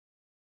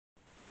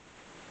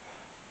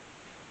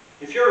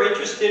If you're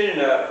interested in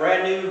a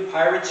brand new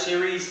pirate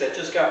series that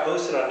just got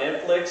posted on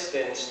Netflix,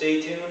 then stay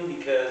tuned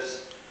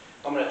because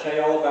I'm going to tell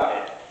you all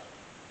about it.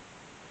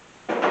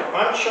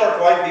 I'm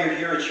Shark Whitebeard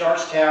here at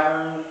Shark's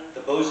Tavern, the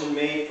bosun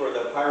mate for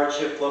the pirate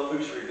ship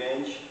Fluffoo's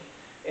Revenge,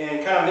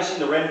 and kind of missing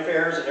the Ren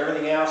fairs and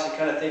everything else, and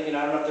kind of thinking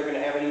I don't know if they're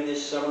going to have any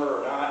this summer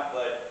or not.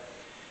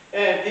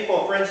 And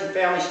people, friends and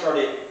family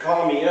started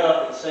calling me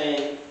up and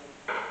saying,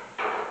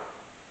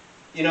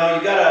 you know,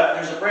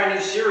 there's a brand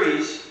new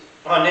series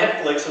on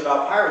Netflix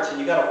about pirates and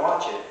you got to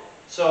watch it.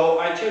 So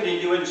I tuned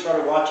into it and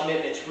started watching it,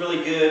 and it's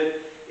really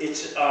good.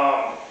 It's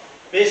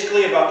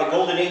basically about the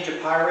golden age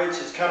of pirates.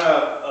 It's kind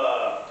of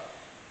a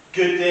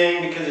good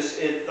thing because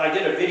I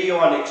did a video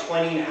on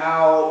explaining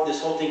how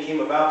this whole thing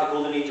came about, the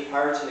golden age of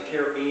pirates in the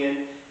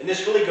Caribbean. And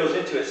this really goes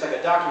into it. It's like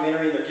a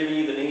documentary, and they're giving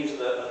you the names of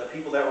the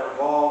people that were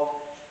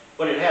involved.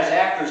 But it has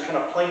actors kind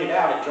of playing it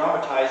out and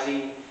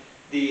dramatizing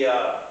the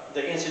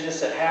incidents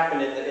that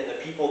happened and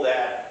the people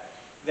that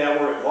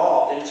were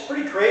involved. And it's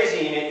pretty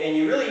crazy, and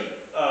you really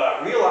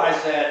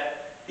realize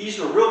that these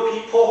were real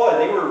people, and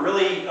they were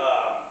really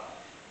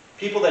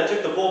people that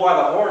took the bull by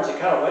the horns and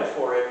kind of went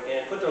for it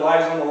and put their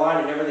lives on the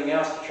line and everything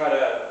else to try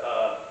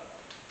to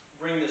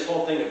bring this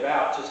whole thing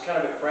about. So it's kind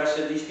of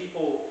impressive. These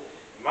people,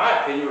 in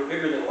my opinion, were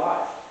bigger than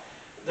life.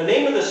 The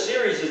name of the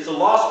series is The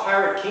Lost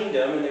Pirate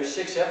Kingdom, and there's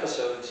 6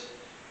 episodes,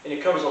 and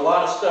it covers a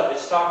lot of stuff.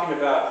 It's talking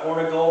about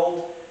Horn of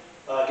Gold,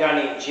 a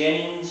guy named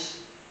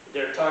Jennings.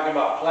 They're talking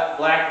about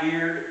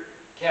Blackbeard,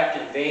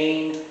 Captain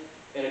Vane,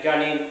 and a guy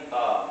named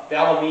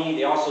Bellamy.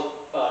 They also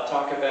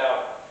talk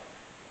about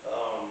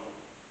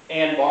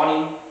Anne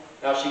Bonny,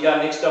 how she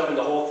got mixed up in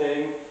the whole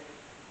thing.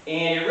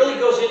 And it really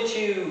goes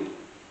into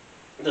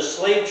the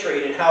slave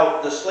trade and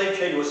how the slave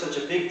trade was such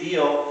a big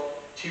deal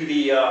to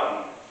the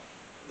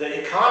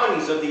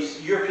economies of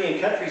these European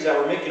countries that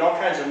were making all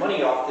kinds of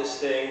money off this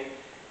thing.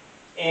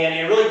 And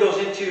it really goes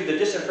into the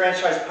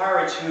disenfranchised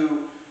pirates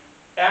who,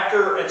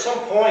 at some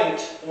point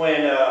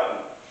when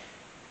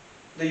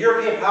the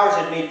European powers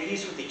had made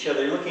peace with each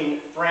other, you're looking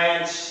at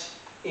France,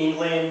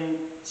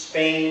 England,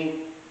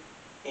 Spain,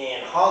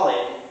 and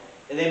Holland,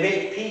 and they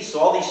made peace. So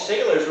all these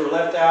sailors were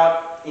left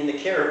out in the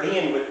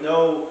Caribbean with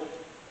no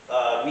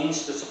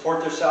means to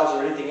support themselves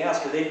or anything else,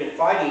 because they'd been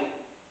fighting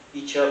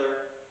each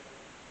other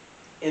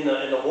in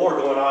the war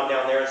going on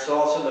down there. And so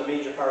all of a sudden the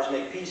major powers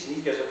make peace, and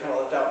these guys are kind of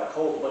left out in the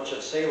cold, a bunch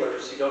of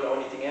sailors who don't know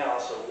anything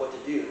else or what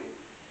to do.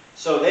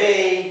 So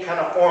they kind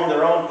of formed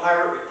their own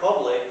pirate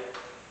republic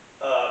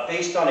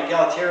based on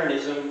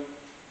egalitarianism,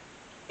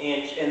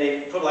 and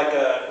they put like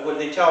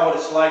they tell what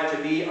it's like to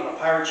be on a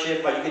pirate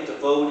ship, how you get to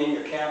vote in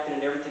your captain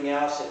and everything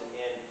else,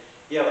 and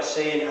you have a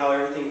say in how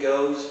everything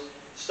goes,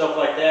 stuff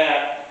like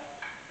that.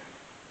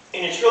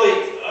 And it's really,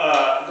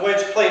 the way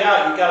it's played out,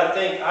 I got to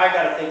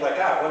think like,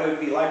 what it would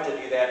be like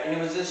to do that. And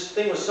this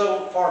thing was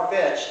so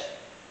far-fetched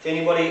to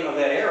anybody of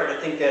that era to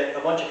think that a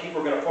bunch of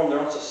people were going to form their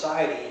own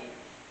society,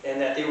 and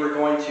that they were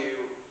going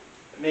to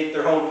make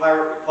their own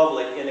pirate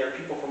republic, and there are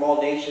people from all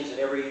nations and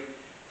every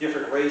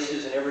different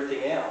races and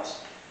everything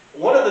else.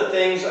 One of the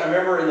things I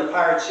remember in the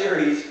pirate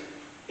series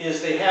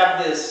is they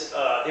have this,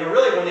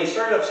 when they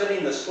started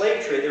upsetting the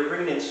slave trade, they were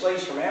bringing in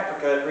slaves from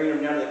Africa and bringing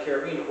them down to the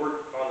Caribbean to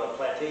work on the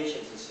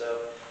plantations and stuff.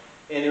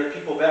 And there were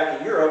people back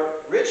in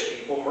Europe, rich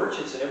people,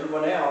 merchants and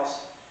everyone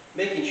else,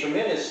 making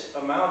tremendous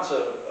amounts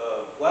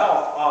of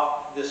wealth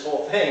off this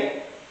whole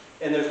thing.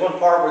 And there's one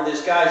part where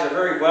this guy's a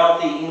very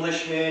wealthy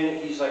Englishman.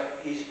 He's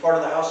part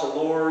of the House of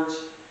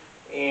Lords,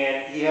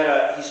 and he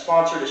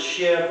sponsored a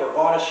ship or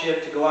bought a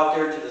ship to go out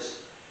there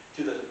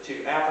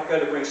to Africa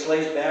to bring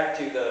slaves back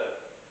to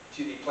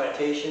the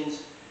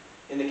plantations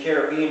in the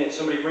Caribbean. And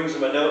somebody brings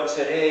him a note and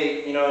said,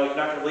 "Hey, you know, you're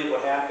not going to believe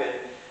what happened."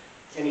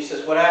 And he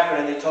says, "What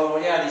happened?" And they told him,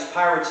 "Well, yeah, these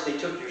pirates, they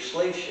took your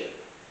slave ship."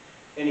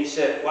 And he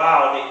said,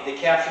 "Wow, they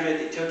captured it,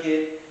 they took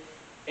it."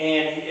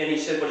 And he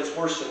said, "But it's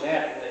worse than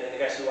that." And the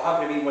guy said, "Well, how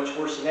can it be much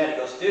worse than that?" He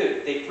goes,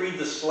 "Dude, they freed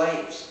the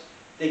slaves.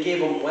 They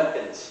gave them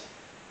weapons.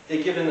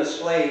 They given the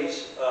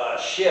slaves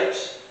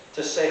ships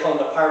to sail and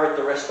to pirate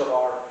the rest of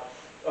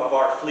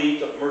our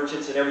fleet of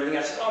merchants and everything."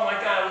 I said, "Oh my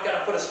God, we got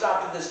to put a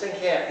stop to this thing.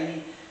 Can't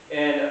be."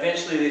 And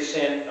eventually they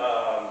sent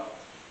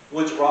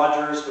Woodes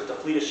Rogers with the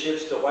fleet of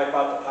ships to wipe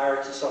out the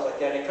pirates and stuff like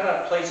that. And it kind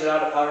of plays it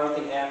out of how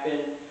everything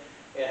happened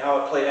and how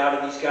it played out.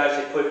 And these guys,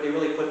 they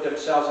really put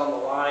themselves on the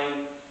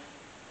line.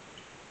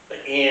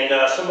 And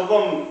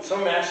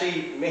some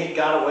actually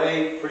got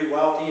away pretty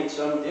wealthy, and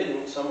some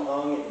didn't. Some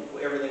hung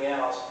and everything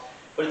else.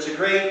 But it's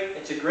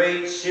a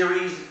great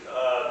series.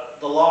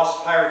 The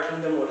Lost Pirate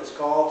Kingdom, what it's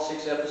called,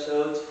 6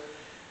 episodes.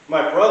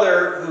 My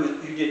brother,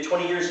 who did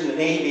 20 years in the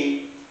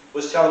Navy,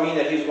 was telling me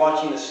that he was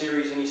watching the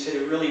series, and he said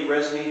it really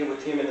resonated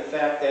with him in the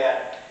fact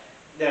that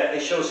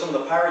they show some of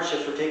the pirate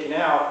ships were taken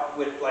out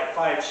with like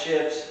 5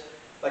 ships,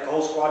 like a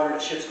whole squadron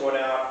of ships going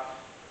out.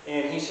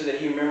 And he said that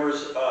he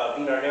remembers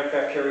being on an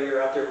aircraft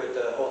carrier out there with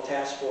the whole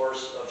task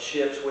force of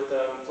ships with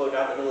them floating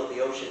out in the middle of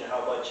the ocean, and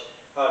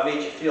how it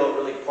made you feel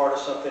really part of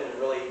something and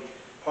really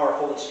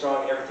powerful and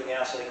strong and everything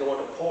else. And they go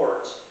into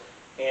ports,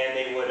 and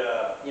they would,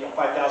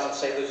 5,000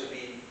 sailors would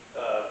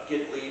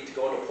get leave to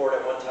go into port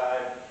at one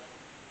time.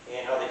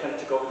 and how they kind of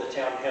took over the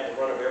town and had the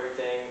run of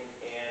everything.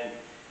 And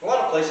a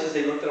lot of places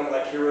they looked at them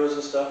like heroes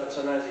and stuff, and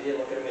sometimes they didn't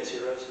look at them as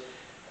heroes,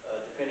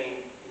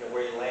 depending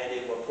where you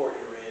landed, what port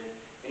you were in.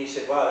 And he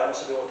said, wow, that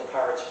must have been what the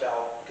pirates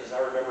felt, because I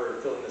remember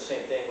feeling the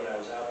same thing when I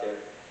was out there.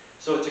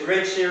 So it's a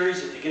great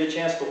series. If you get a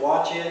chance to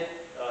watch it,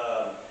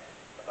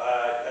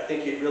 I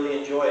think you'd really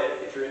enjoy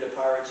it if you're into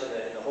pirates and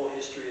the whole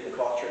history and the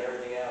culture and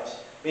everything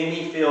else. Made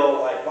me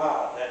feel like,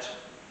 wow,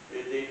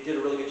 they did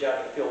a really good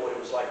job to feel what it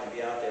was like to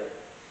be out there.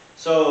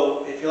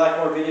 So if you like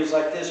more videos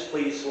like this,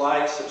 please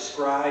like,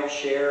 subscribe,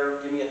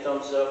 share, give me a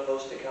thumbs up,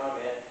 post a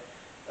comment.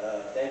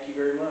 Thank you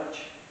very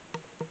much.